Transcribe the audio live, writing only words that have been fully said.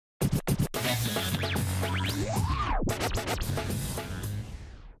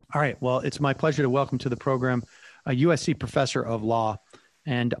All right. Well, it's my pleasure to welcome to the program a USC professor of law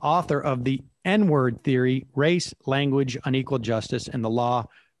and author of the N-word theory, race, language, unequal justice, and the law,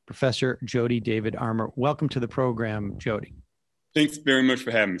 Professor Jody David Armour. Welcome to the program, Jody. Thanks very much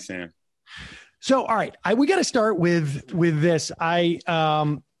for having me, Sam. So, all right, we got to start with this. I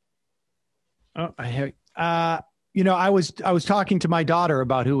was talking to my daughter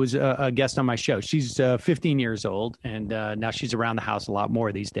about who was a guest on my show. She's 15 years old, and now she's around the house a lot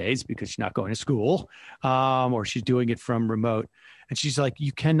more these days because she's not going to school, or she's doing it from remote. And she's like,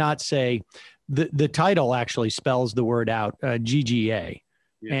 you cannot say the title actually spells the word out, GGA.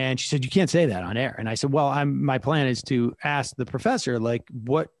 Yeah. And she said, you can't say that on air. And I said, well, my plan is to ask the professor, like,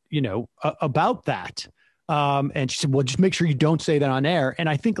 what, about that. And she said, well, just make sure you don't say that on air. And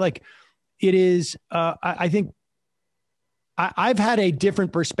I think like it is, I think I've had a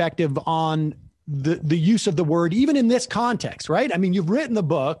different perspective on the use of the word, even in this context, right? I mean, you've written the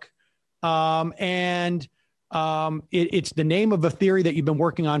book, and it's the name of a theory that you've been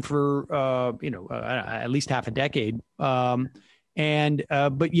working on for, at least half a decade. But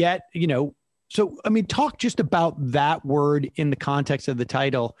yet, so, I mean, talk just about that word in the context of the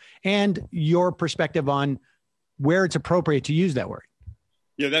title and your perspective on where it's appropriate to use that word.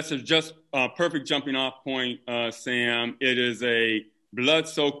 Yeah, that's a perfect jumping off point, Sam. It is a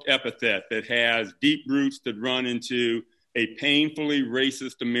blood-soaked epithet that has deep roots that run into a painfully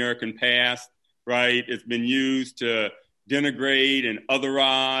racist American past, right? It's been used to denigrate and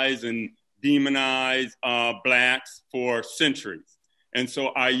otherize and demonize Blacks for centuries. And so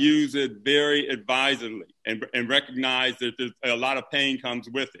I use it very advisedly and recognize that there's a lot of pain comes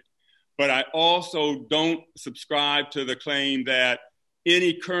with it. But I also don't subscribe to the claim that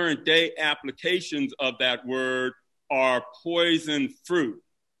any current day applications of that word are poisoned fruit.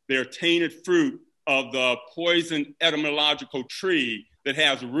 They're tainted fruit of the poisoned etymological tree that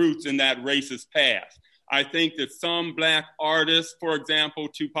has roots in that racist past. I think that some Black artists, for example,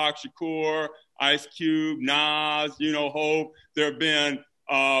 Tupac Shakur, Ice Cube, Nas, Hope, there have been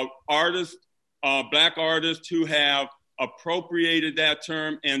artists, Black artists who have appropriated that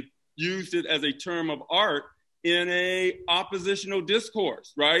term and used it as a term of art in a oppositional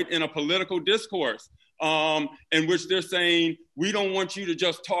discourse, right? In a political discourse, in which they're saying, we don't want you to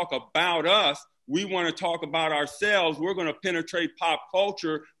just talk about us. We want to talk about ourselves. We're going to penetrate pop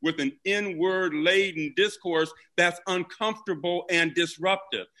culture with an N-word laden discourse that's uncomfortable and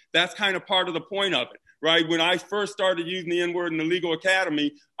disruptive. That's kind of part of the point of it, right? When I first started using the N-word in the legal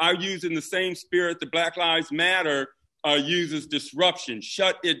academy, I used in the same spirit that Black Lives Matter uses disruption,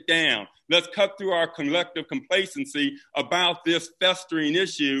 shut it down. Let's cut through our collective complacency about this festering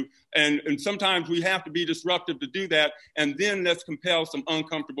issue. And sometimes we have to be disruptive to do that. And then let's compel some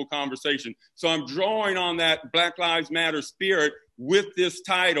uncomfortable conversation. So I'm drawing on that Black Lives Matter spirit with this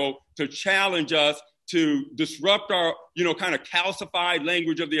title to challenge us to disrupt our, kind of calcified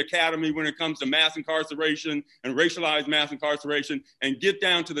language of the academy when it comes to mass incarceration and racialized mass incarceration, and get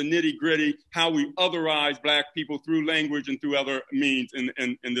down to the nitty gritty, how we otherize Black people through language and through other means in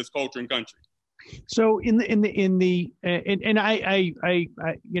this culture and country. So I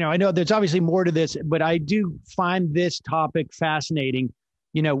know there's obviously more to this, but I do find this topic fascinating.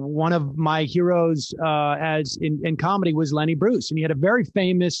 One of my heroes as in comedy was Lenny Bruce, and he had a very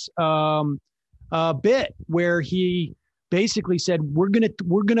famous bit where he basically said, we're gonna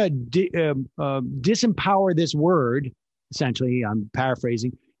disempower this word. Essentially, I'm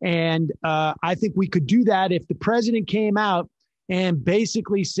paraphrasing, and I think we could do that if the president came out and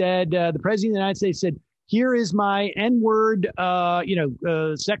basically said, the president of the United States said, here is my N-word,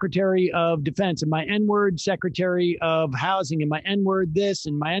 Secretary of Defense, and my N-word Secretary of Housing, and my N-word this,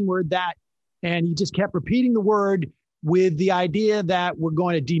 and my N-word that. And he just kept repeating the word with the idea that we're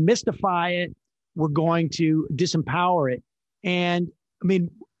going to demystify it. We're going to disempower it. And I mean,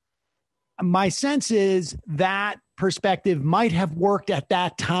 my sense is that perspective might have worked at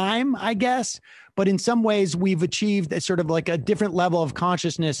that time, I guess. But in some ways, we've achieved a sort of like a different level of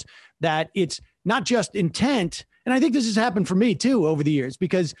consciousness that it's not just intent. And I think this has happened for me, too, over the years,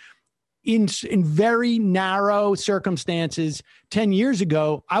 because in very narrow circumstances 10 years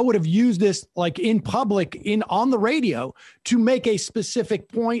ago, I would have used this like in public on the radio to make a specific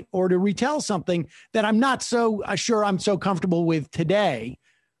point or to retell something that I'm not so sure I'm so comfortable with today,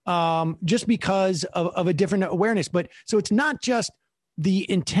 just because of a different awareness. But so it's not just the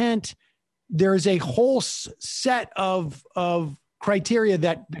intent. There's a whole set of criteria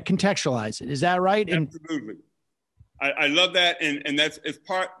that contextualize it. Is that right? Absolutely. I love that. And that's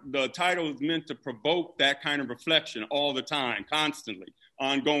the title is meant to provoke that kind of reflection all the time, constantly,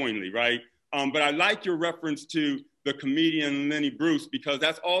 ongoingly, right? But I like your reference to the comedian Lenny Bruce, because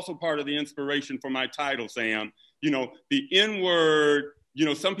that's also part of the inspiration for my title, Sam. You know, the N-word, you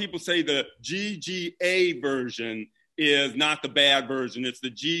know, some people say the GGA version is not the bad version. It's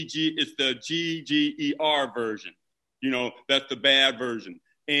the GGER version. You know, that's the bad version.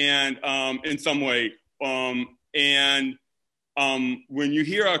 And in some way, when you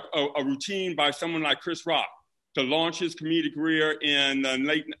hear a routine by someone like Chris Rock to launch his comedic career in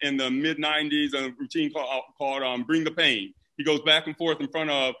the mid 90s, a routine called Bring the Pain. He goes back and forth in front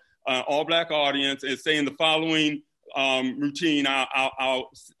of all black audience and saying the following routine. I'll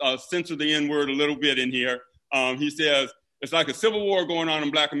censor the N-word a little bit in here. He says, it's like a civil war going on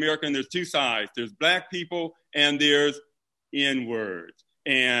in Black America, and there's two sides. There's black people and there's N-words.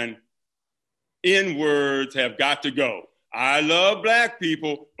 And N-words have got to go. I love black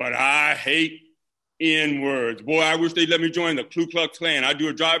people, but I hate N-words. Boy, I wish they'd let me join the Ku Klux Klan. I do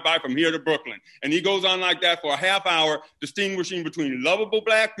a drive-by from here to Brooklyn. And he goes on like that for a half hour, distinguishing between lovable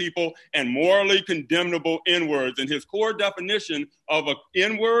black people and morally condemnable N-words. And his core definition of an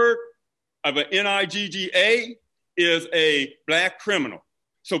N-word, of an N-I-G-G-A, is a black criminal.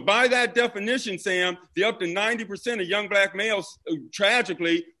 So by that definition, Sam, the up to 90% of young black males,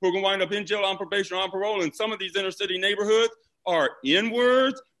 tragically, who are going to wind up in jail, on probation, or on parole in some of these inner city neighborhoods are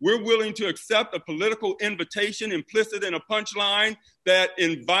N-words. We're willing to accept a political invitation implicit in a punchline that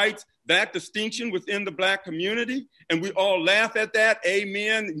invites that distinction within the black community. And we all laugh at that,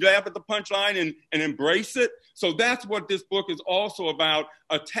 amen, laugh at the punchline and embrace it. So that's what this book is also about,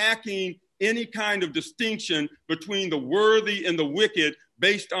 attacking any kind of distinction between the worthy and the wicked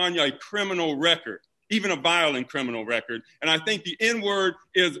based on a criminal record, even a violent criminal record. And I think the N-word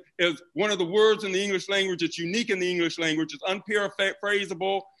is one of the words in the English language. It's unique in the English language. It's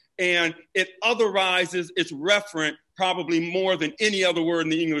unparaphrasable, and it otherizes its referent probably more than any other word in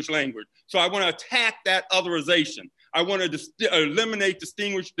the English language. So I want to attack that otherization. I want to eliminate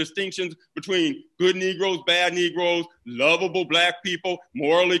distinctions between good Negroes, bad Negroes, lovable black people,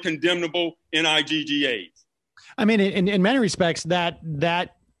 morally condemnable NIGGAs. I mean, in many respects, that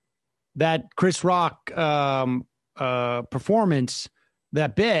Chris Rock performance,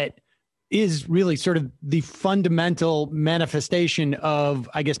 that bit, is really sort of the fundamental manifestation of,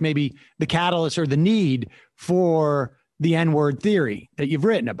 I guess, maybe the catalyst or the need for the N-word theory that you've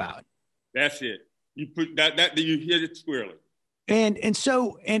written about. That's it. You put that you hit it squarely. And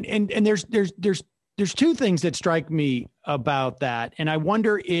so there's two things that strike me about that, and I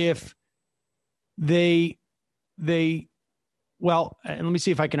wonder if they well, and let me see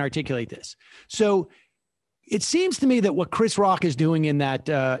if I can articulate this. So it seems to me that what Chris Rock is doing in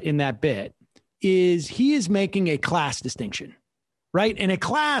that bit is he is making a class distinction, right? And a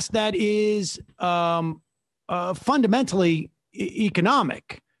class that is fundamentally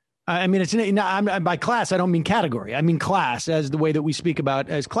economic. I mean, by class, I don't mean category. I mean class, as the way that we speak about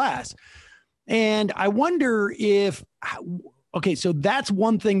as class. And I wonder if, okay, so that's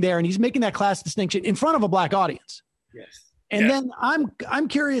one thing there. And he's making that class distinction in front of a black audience. Yes. And then I'm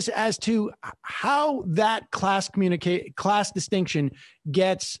curious as to how that class distinction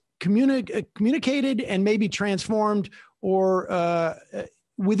gets communicated and maybe transformed or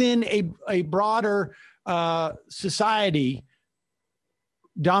within a broader society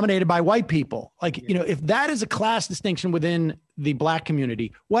dominated by white people. Like, you know, if that is a class distinction within the black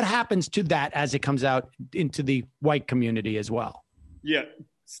community, what happens to that as it comes out into the white community as well? Yeah,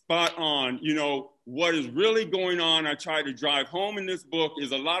 spot on. You know, what is really going on, I try to drive home in this book,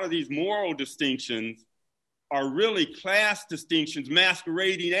 is a lot of these moral distinctions are really class distinctions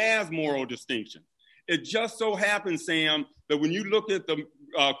masquerading as moral distinctions. It just so happens, Sam, that when you look at the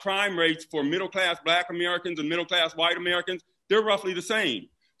crime rates for middle-class black Americans and middle-class white Americans, they're roughly the same.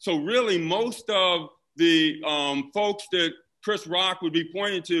 So really, most of the folks that Chris Rock would be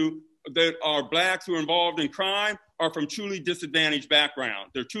pointing to that are blacks who are involved in crime are from truly disadvantaged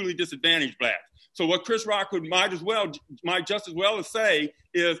backgrounds. They're truly disadvantaged blacks. So what Chris Rock might just as well as say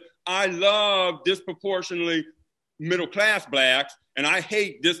is, I love disproportionately middle-class blacks, and I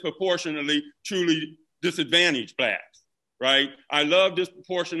hate disproportionately truly disadvantaged blacks, right? I love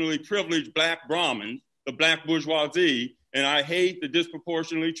disproportionately privileged black Brahmins, the black bourgeoisie, and I hate the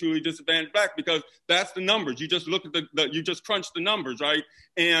disproportionately truly disadvantaged black, because that's the numbers. You just look at you just crunch the numbers, right?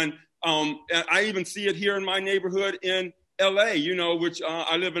 And I even see it here in my neighborhood in LA, you know, which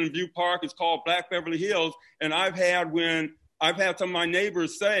I live in View Park. It's called Black Beverly Hills. And I've had some of my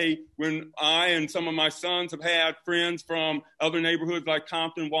neighbors say, when I and some of my sons have had friends from other neighborhoods like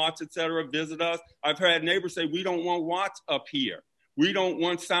Compton, Watts, et cetera, visit us, I've had neighbors say, we don't want Watts up here. We don't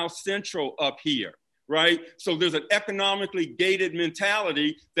want South Central up here, right? So there's an economically gated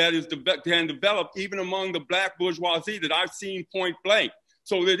mentality that can develop even among the Black bourgeoisie that I've seen point blank.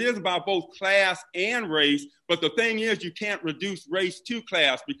 So it is about both class and race, but the thing is you can't reduce race to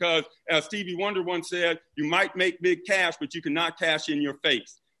class because, as Stevie Wonder once said, you might make big cash, but you cannot cash in your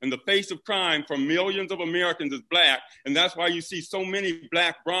face. And the face of crime for millions of Americans is Black, and that's why you see so many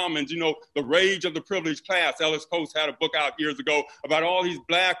Black Brahmins, the rage of the privileged class. Ellis Coast had a book out years ago about all these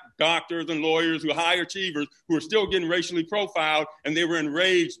Black doctors and lawyers who high achievers who are still getting racially profiled, and they were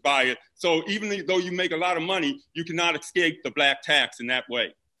enraged by it. So even though you make a lot of money, you cannot escape the Black tax in that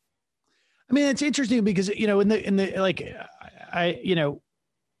way. I mean, it's interesting because,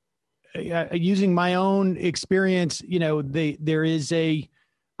 using my own experience, there is a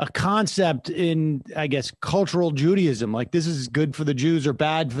concept in, I guess, cultural Judaism, like this is good for the Jews or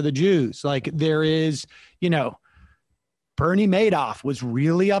bad for the Jews. Like there is, Bernie Madoff was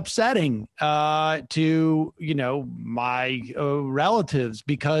really upsetting to, my relatives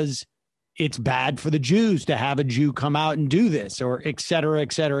because it's bad for the Jews to have a Jew come out and do this, or et cetera,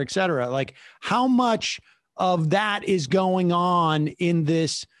 et cetera, et cetera. Like how much of that is going on in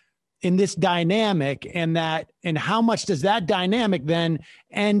this dynamic, and how much does that dynamic then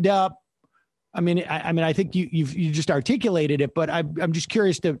end up? I mean, I think you just articulated it, but I'm just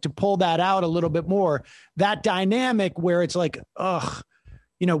curious to pull that out a little bit more. That dynamic where it's like,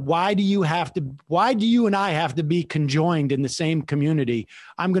 why do you and I have to be conjoined in the same community?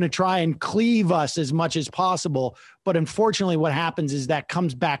 I'm going to try and cleave us as much as possible. But unfortunately, what happens is that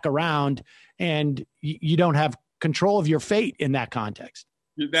comes back around and you don't have control of your fate in that context.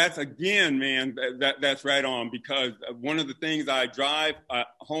 That's again, man, that's right on, because one of the things I drive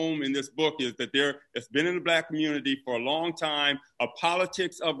home in this book is that it's been in the Black community for a long time, a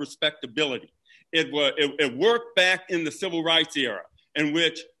politics of respectability. It worked back in the civil rights era, in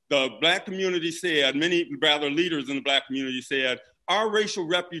which the Black community said, many rather leaders in the Black community said, our racial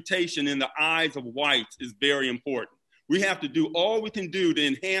reputation in the eyes of whites is very important. We have to do all we can do to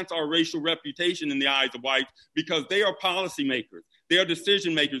enhance our racial reputation in the eyes of whites because they are policymakers. They are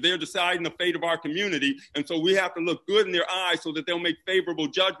decision makers. They're deciding the fate of our community. And so we have to look good in their eyes so that they'll make favorable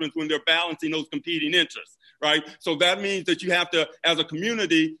judgments when they're balancing those competing interests, right? So that means that you have to, as a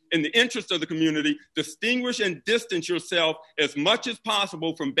community, in the interest of the community, distinguish and distance yourself as much as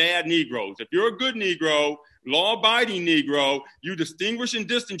possible from bad Negroes. If you're a good Negro, law-abiding Negro, you distinguish and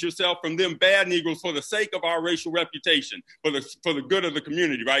distance yourself from them bad Negroes for the sake of our racial reputation, for the good of the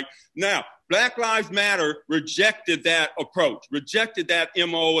community, right? Now, Black Lives Matter rejected that approach, rejected that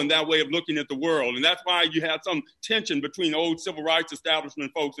MO and that way of looking at the world. And that's why you had some tension between old civil rights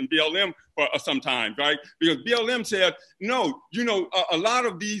establishment folks and BLM for sometimes, right? Because BLM said, no, a lot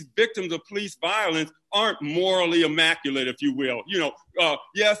of these victims of police violence aren't morally immaculate, if you will.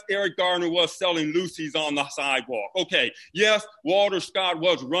 Yes, Eric Garner was selling Lucy's on the sidewalk. Okay, yes, Walter Scott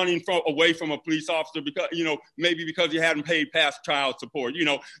was running away from a police officer because, maybe because he hadn't paid past child support.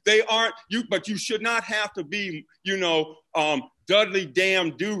 They aren't, but you should not have to be, Dudley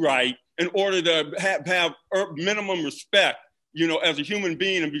damn do-right in order to have minimum respect, as a human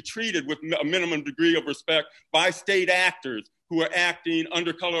being and be treated with a minimum degree of respect by state actors who are acting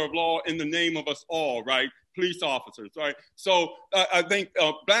under color of law in the name of us all, right? Police officers, right? So I think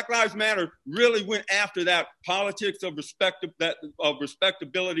Black Lives Matter really went after that politics of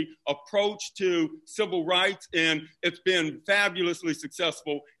respectability approach to civil rights, and it's been fabulously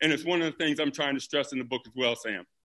successful. And it's one of the things I'm trying to stress in the book as well, Sam.